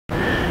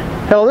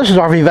Hello, this is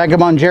RV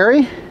Vagabond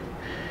Jerry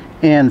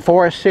in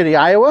Forest City,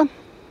 Iowa,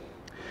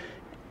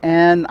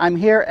 and I'm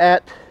here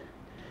at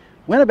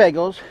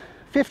Winnebago's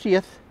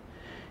 50th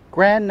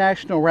Grand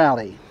National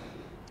Rally.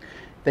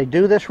 They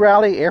do this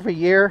rally every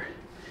year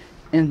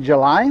in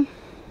July,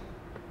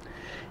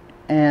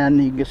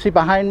 and you can see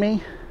behind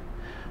me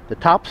the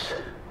tops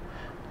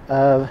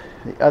of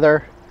the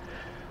other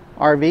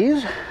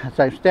RVs as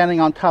I'm standing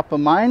on top of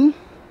mine.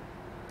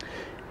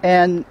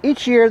 And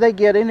each year they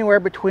get anywhere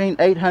between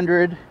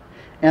 800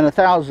 and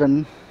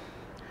 1,000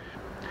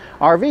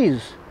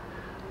 RVs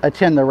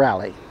attend the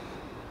rally.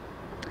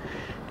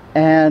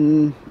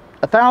 And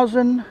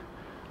 1,000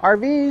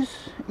 RVs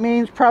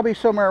means probably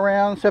somewhere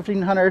around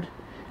 1,700,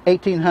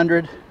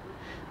 1,800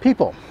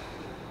 people.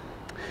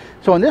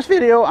 So in this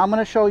video, I'm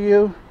going to show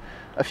you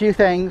a few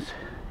things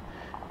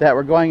that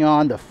were going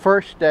on the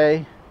first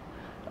day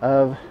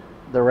of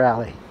the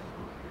rally.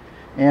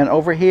 And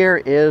over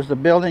here is the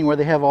building where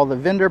they have all the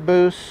vendor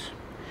booths,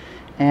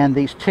 and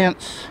these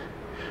tents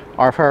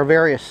are for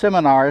various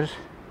seminars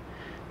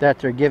that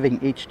they're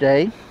giving each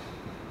day.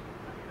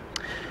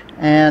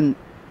 And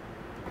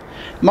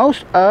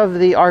most of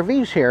the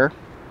RVs here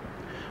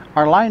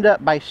are lined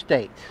up by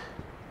state.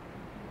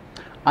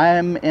 I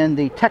am in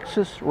the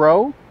Texas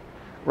row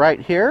right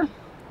here,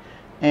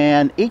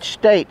 and each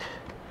state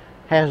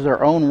has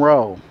their own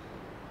row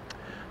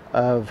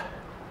of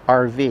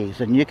RVs,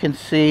 and you can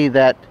see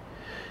that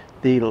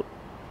the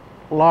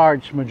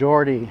large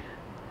majority,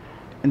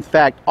 in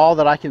fact all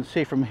that I can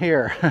see from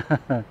here,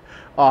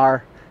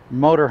 are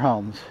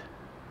motorhomes.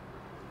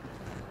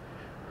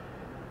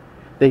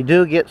 They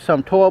do get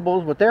some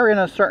towables, but they're in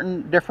a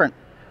certain different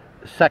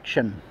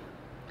section,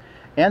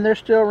 and there's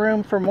still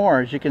room for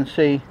more, as you can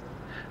see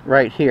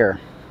right here.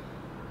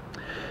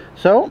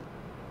 So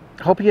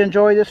hope you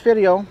enjoy this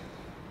video.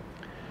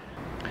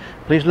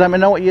 Please let me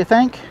know what you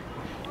think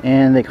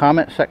in the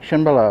comment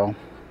section below.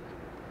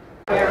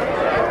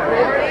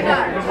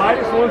 The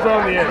lightest one's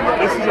on the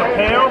end. This is a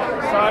pale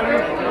cider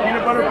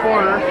peanut butter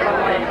porter,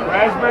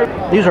 raspberry.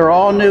 These are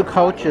all new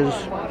coaches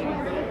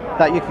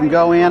that you can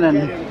go in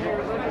and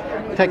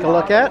take a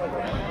look at.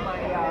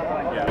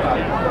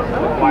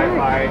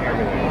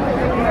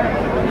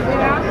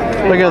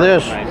 Look at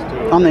this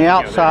on the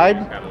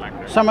outside.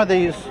 Some of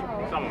these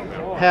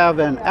have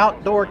an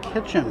outdoor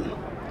kitchen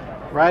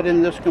right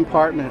in this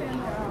compartment.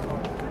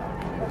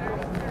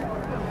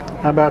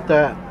 How about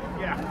that?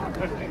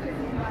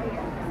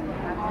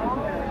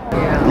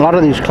 A lot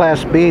of these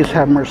Class Bs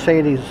have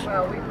Mercedes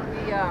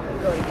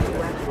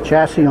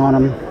chassis on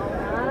them.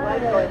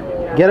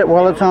 Get it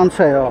while it's on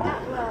sale.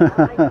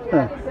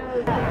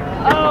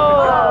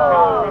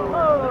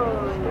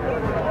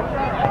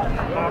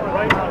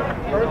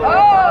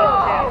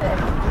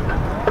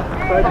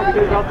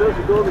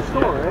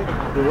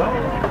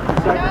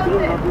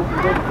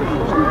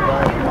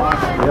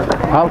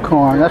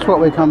 Popcorn, that's what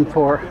we come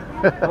for.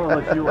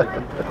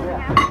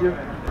 You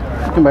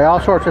can buy all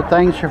sorts of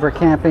things here for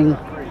camping.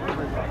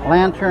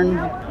 Lantern,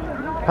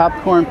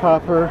 popcorn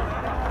popper,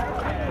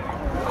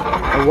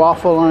 a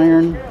waffle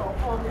iron.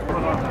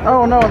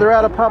 Oh no, they're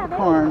out of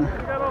popcorn.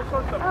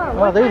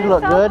 Oh, these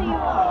look good.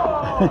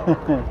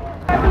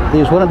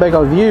 These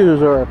Winnebago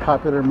Views are a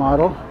popular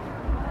model.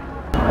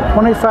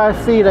 25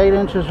 feet, 8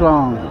 inches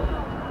long.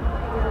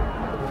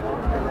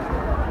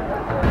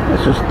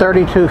 This is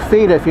 32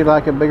 feet if you'd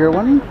like a bigger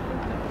one.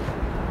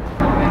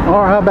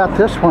 Or how about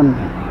this one?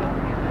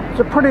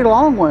 It's a pretty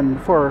long one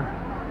for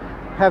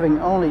having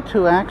only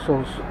 2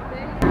 axles.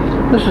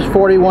 This is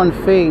 41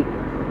 feet,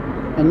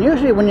 and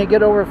usually when you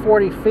get over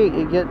 40 feet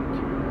you get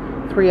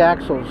 3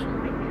 axles,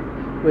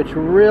 which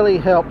really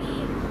helps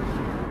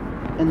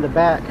in the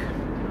back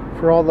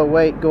for all the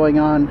weight going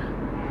on,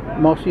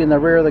 mostly in the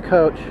rear of the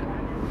coach.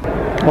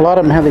 A lot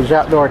of them have these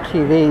outdoor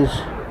TVs.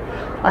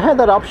 I had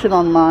that option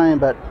on mine,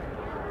 but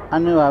I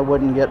knew I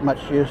wouldn't get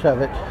much use of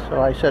it,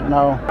 so I said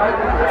no.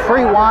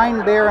 Free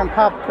wine, beer, and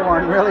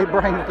popcorn really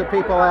brings the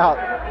people out.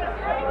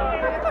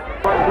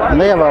 And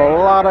they have a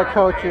lot of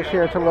coaches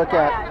here to look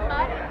at.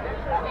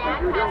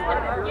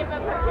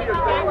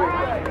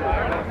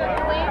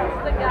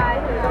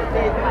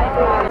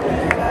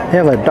 They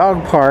have a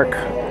dog park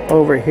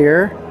over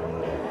here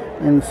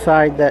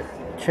inside that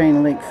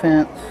chain link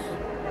fence.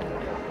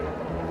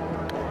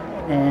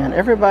 And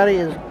everybody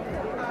is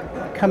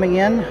coming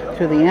in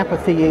to the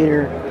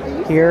amphitheater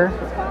here.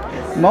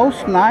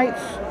 Most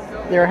nights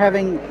they're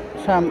having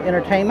some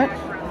entertainment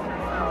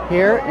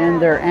here in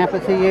their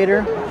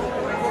amphitheater.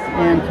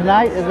 And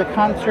tonight is a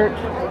concert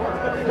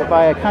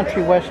by a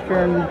country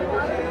western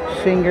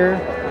singer,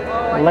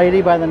 a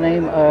lady by the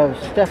name of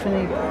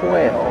Stephanie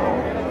Quayle.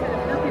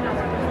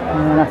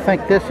 And I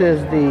think this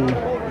is the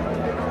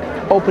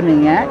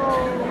opening act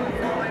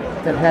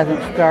that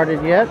hasn't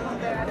started yet.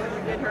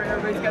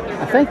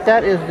 I think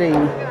that is the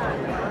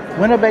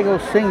Winnebago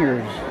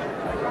Singers.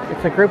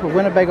 It's a group of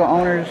Winnebago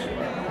owners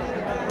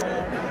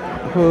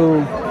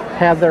who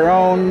have their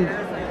own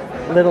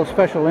little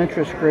special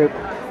interest group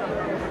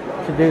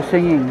to do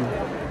singing.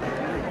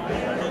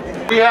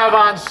 We have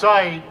on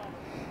site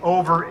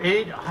over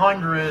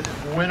 800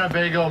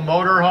 Winnebago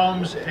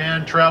motorhomes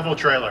and travel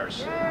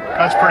trailers.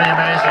 That's pretty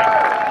amazing.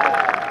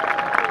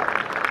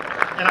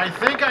 And I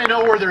think I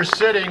know where they're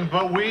sitting,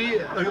 but we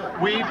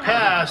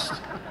passed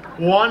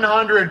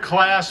 100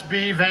 Class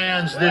B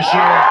vans this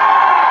year.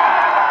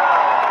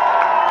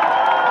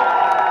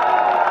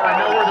 I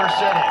know where they're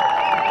sitting.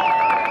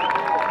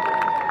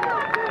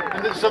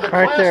 And so the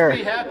Right Class there.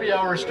 B happy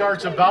hour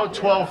starts about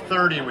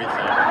 12:30, we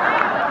think.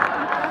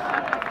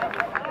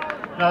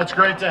 No, it's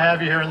great to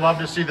have you here and love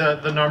to see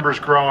the numbers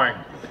growing.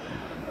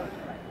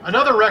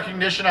 Another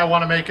recognition I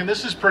want to make, and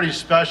this is pretty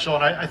special,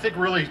 and I think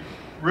really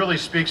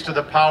speaks to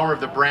the power of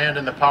the brand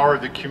and the power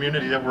of the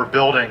community that we're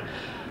building.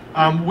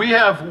 We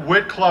have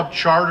WIT Club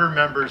charter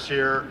members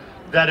here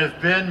that have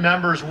been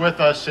members with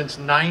us since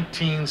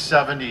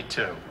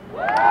 1972.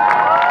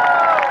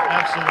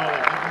 Absolutely,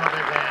 give them a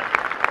big hand.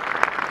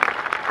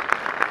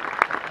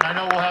 And I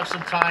know we'll have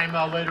some time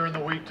later in the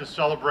week to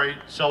celebrate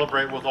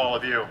with all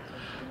of you.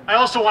 I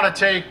also want to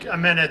take a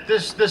minute.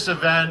 This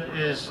event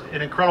is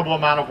an incredible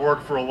amount of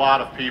work for a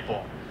lot of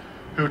people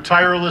who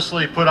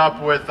tirelessly put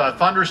up with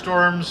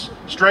thunderstorms,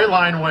 straight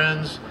line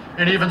winds,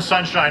 and even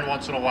sunshine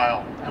once in a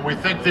while. And we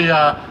think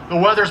the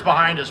weather's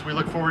behind us. We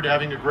look forward to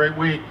having a great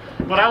week.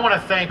 But I want to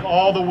thank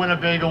all the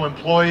Winnebago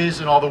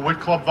employees and all the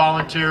WIT Club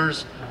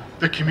volunteers,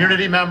 the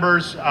community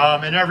members,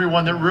 and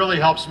everyone that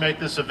really helps make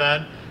this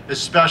event as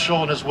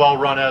special and as well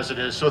run as it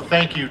is. So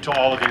thank you to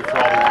all of you for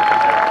all the work you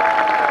do.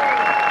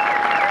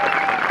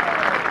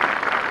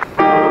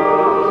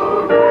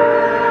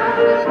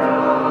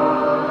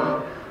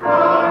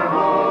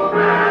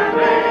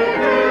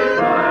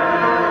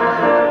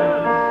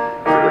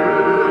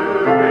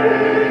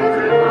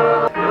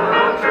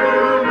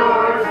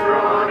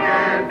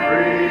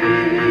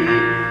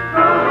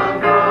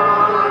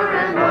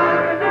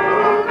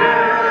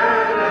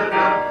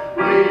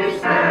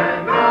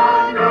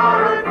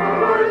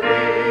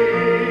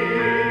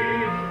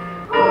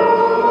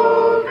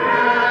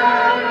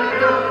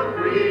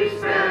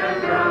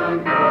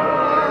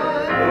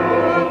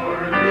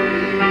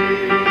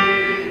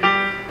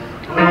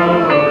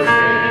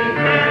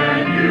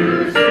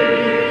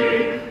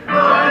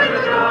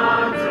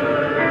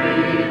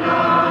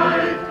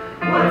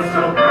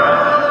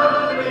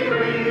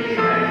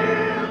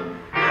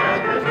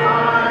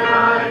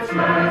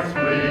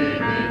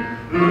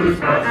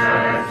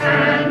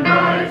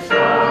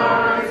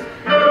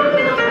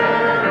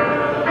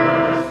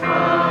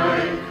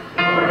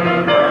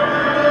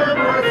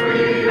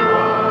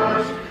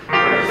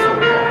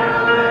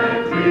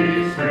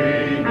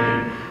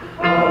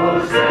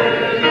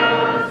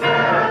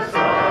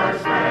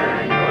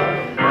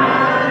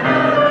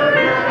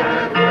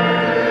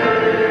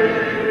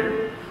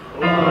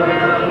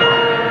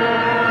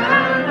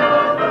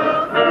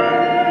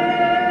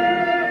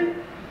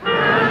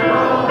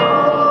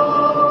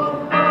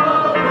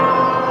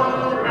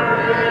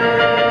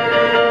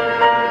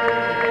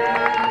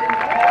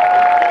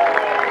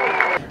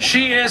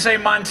 She is a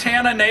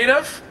Montana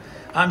native.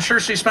 I'm sure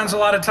she spends a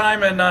lot of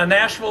time in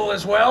Nashville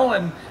as well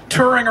and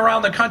touring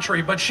around the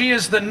country, but she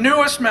is the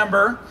newest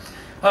member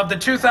of the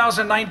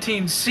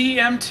 2019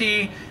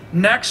 CMT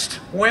Next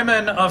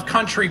Women of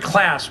Country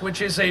class,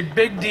 which is a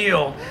big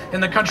deal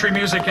in the country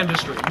music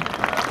industry.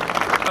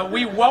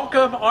 We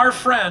welcome our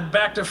friend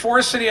back to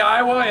Forest City,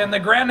 Iowa and the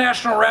Grand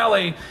National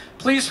Rally.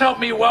 Please help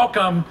me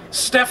welcome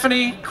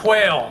Stephanie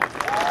Quayle.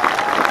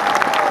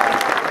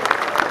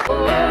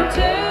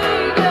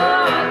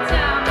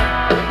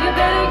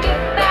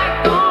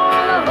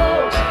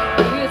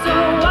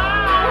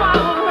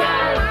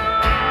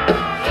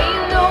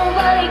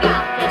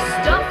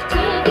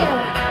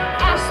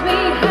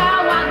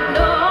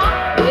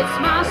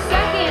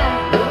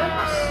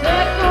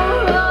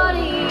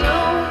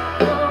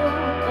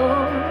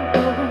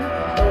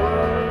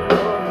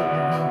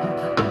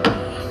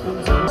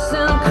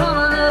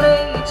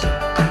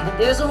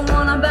 There's a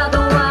one about the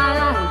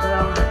white-eyed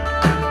girl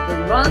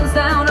that runs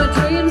down her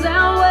dreams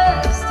out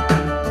west.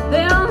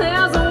 Then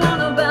there's a one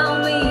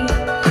about me,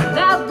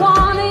 that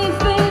one ain't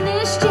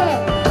finished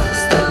yet.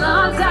 Still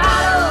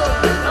untitled,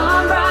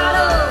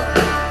 unbridled,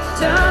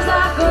 turns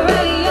like a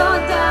radio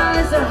dial.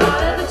 It's the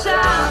heart of a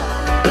child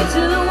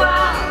into the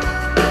wild.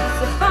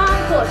 It's a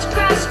farm porch,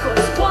 crash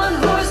course,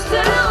 one-horse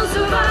town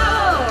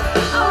survival.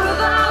 A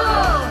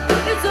revival,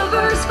 it's a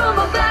verse from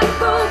a back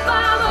row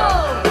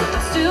Bible.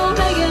 I'm still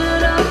making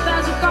it up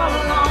as we go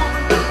along,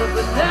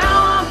 but now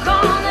I'm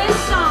calling this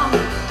song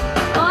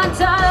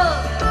Untitled.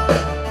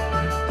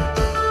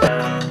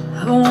 I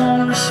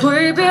wanna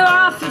sweep you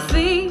off your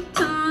feet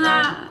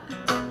tonight.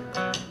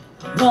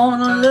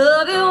 Wanna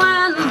love you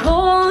and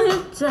hold you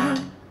tight.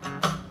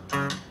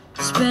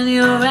 Spin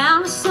you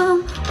around to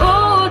some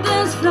old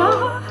dance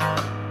floor.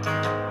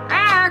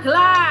 Act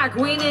like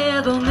we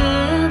never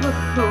met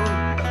before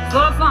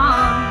for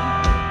fun.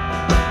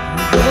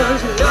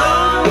 'Cause you're the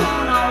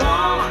one I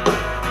want,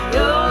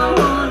 you're the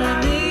one I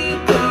need,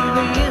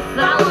 baby. If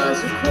I was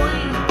a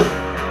queen,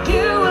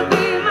 you would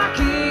be my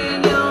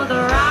king. You're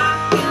the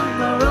rock and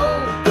the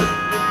roll,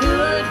 you're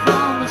good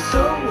for my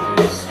soul,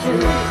 it's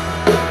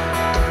true.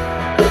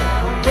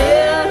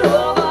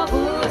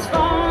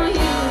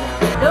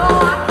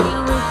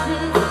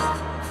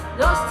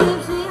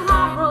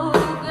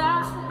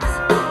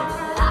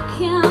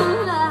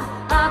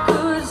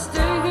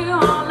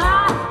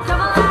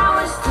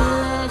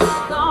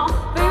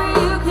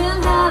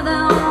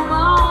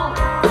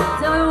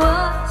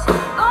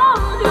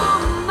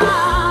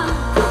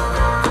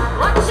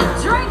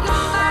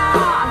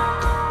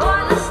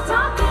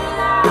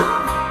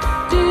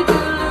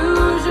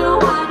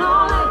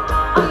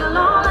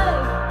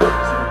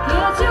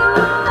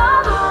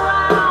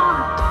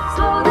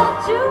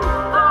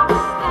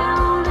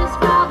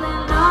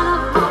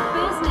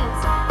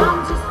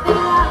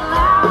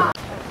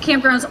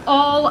 campgrounds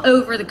all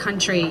over the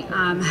country,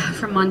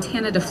 from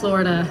Montana to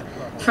Florida,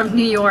 from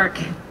New York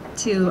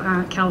to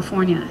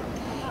California.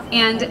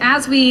 And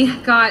as we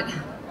got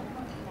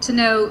to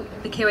know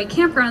the KOA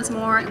campgrounds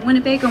more and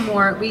Winnebago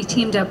more, we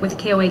teamed up with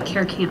KOA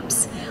Care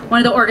Camps, one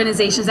of the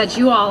organizations that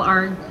you all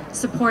are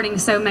supporting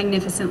so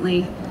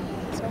magnificently.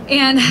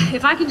 And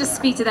if I can just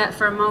speak to that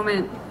for a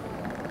moment,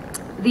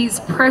 these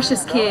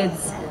precious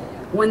kids,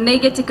 when they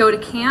get to go to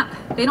camp,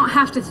 they don't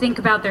have to think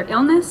about their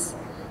illness,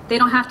 they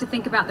don't have to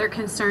think about their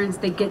concerns,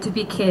 they get to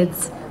be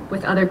kids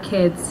with other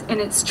kids,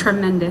 and it's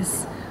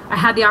tremendous. I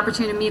had the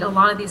opportunity to meet a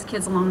lot of these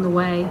kids along the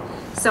way,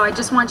 so I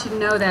just want you to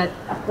know that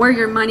where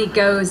your money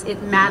goes,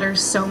 it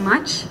matters so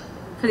much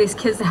for these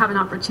kids to have an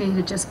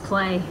opportunity to just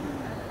play.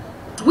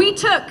 We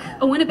took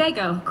a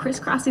Winnebago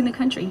crisscrossing the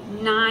country,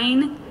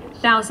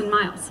 9,000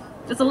 miles.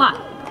 That's a lot.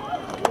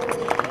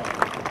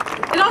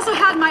 It also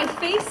had my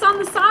face on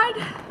the side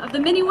of the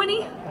Mini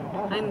Winnie.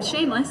 I'm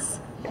shameless.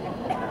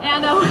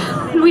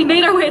 And we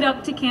made our way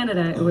up to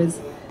Canada. It was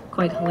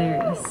quite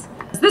hilarious.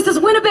 This is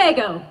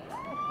Winnebago.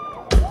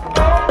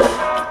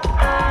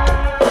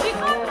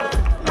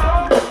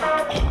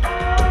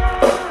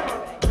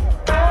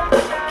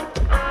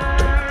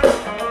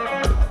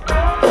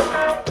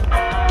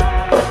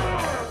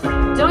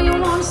 Don't you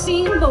want to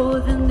see more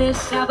than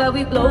this? How about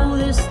we blow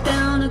this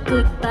down a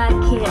goodbye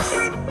kiss?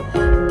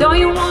 Don't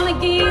you want to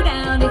get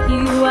out of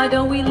here? Why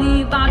don't we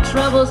leave our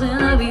troubles in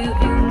a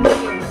rearview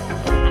mirror?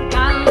 I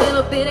got a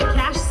little bit of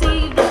cash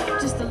saved up,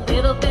 just a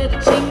little bit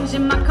of change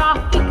in my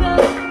coffee cup.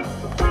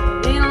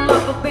 Ain't a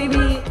lot, but baby,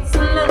 it's a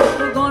love.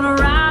 We're gonna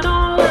ride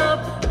on love,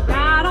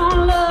 ride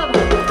on love.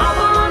 Hop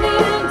on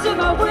into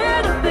my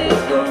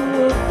Winnebago.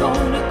 We're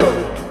gonna go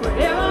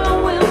wherever the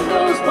wind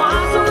goes. Why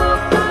so we'll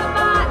fly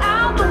by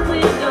out the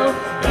window.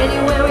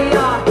 Anywhere we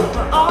are,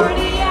 we're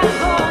already at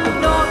home.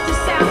 North to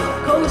south,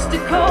 coast to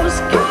coast.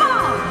 Come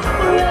on,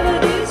 wherever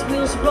these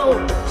wheels roll.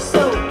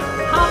 So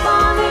hop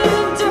on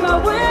into my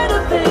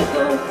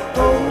Winnebago.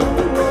 Oh,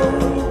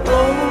 oh,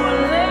 oh,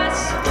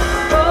 let's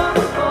go.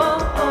 Oh,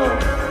 oh,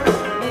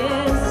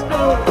 let's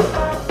go.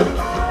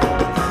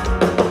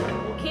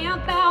 We'll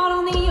camp out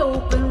on the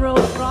open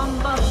road from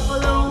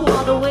Buffalo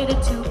all the way to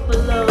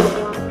Tupelo.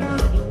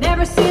 You've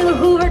never seen a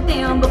Hoover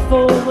Dam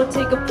before. We'll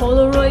take a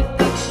Polaroid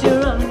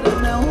picture under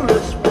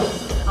Melrose Road.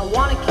 I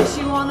wanna kiss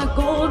you on the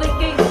Golden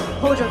Gate,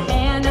 hold your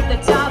hand at the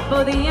top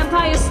of the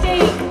Empire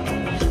State.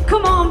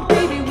 Come on,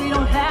 baby, we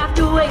don't have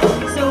to wait.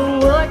 So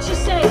what you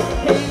say?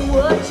 Hey,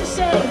 what you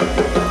say?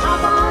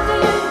 Hop on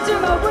into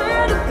my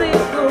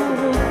Winnebago.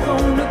 We're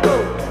gonna go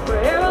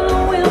wherever the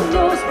wind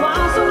goes. Why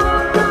so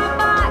we'll fly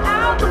by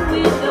out the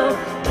window.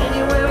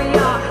 Anywhere we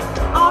are,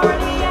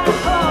 already at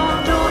home.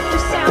 North to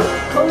south,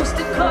 coast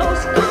to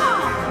coast. Come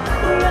on,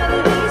 wherever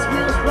these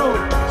wheels roll.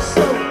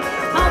 So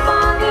hop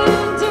on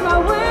into my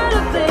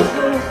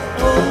Winnebago.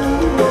 Oh,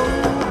 oh,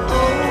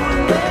 oh,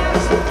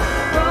 let's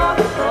go.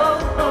 Oh,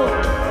 oh,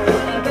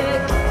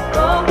 Winnebago.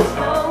 Oh,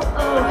 oh,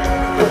 oh.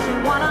 If you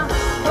wanna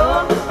go.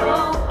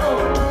 Oh, oh,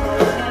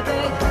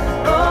 Winnebago.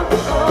 Oh,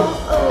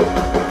 oh, oh.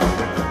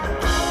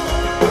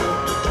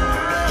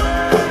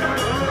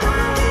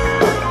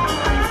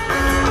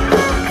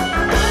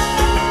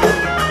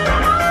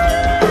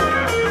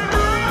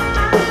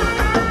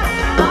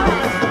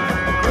 Alright,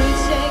 we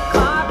say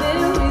carpet,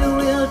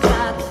 rear-wheel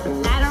drive,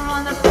 ladder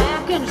on the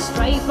back and a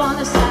stripe on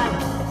the side.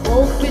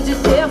 Old fridge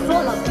there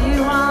full of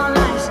beer on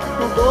ice.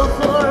 We'll go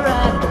for a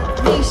ride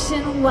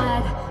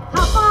nationwide.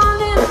 Hop on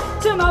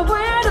into my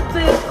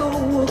Winnebago.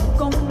 We're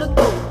gonna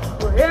go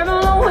wherever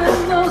the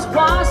wind goes.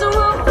 Why so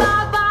we'll fly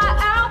by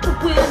out the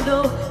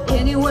window.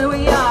 Anywhere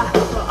we are,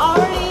 we're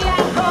already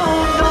at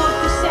home. North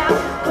to south,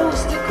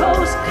 coast to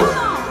coast. Come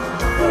on,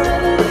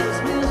 wherever these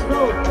wheels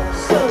roll.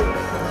 So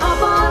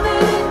hop on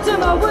into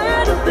my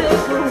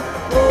Winnebago.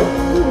 Oh,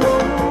 oh,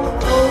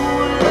 oh,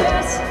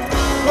 let's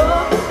go.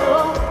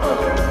 Oh,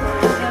 oh,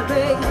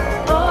 Winnebago.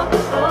 Oh,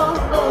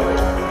 oh, oh.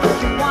 If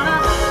you wanna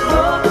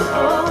go.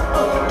 Oh,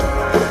 oh,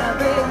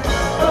 Winnebago.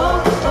 Oh,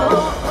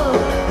 oh, oh.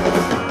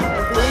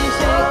 If we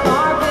say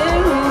carpet,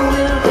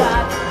 rear-wheel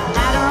drive,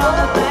 ladder on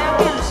the back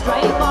and a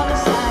stripe on the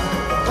side.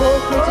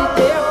 Old fridge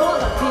there full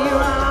of beer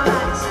on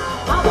ice.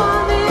 Hop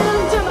on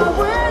into my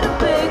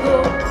Winnebago.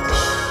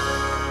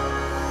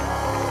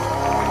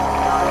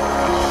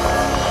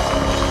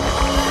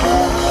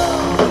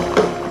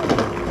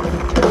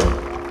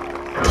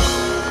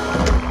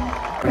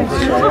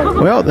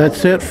 Well,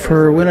 that's it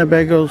for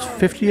Winnebago's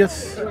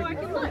 50th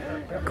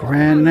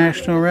Grand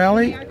National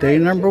Rally, day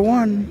number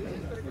 1.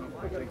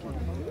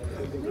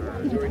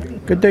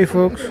 Good day,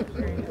 folks.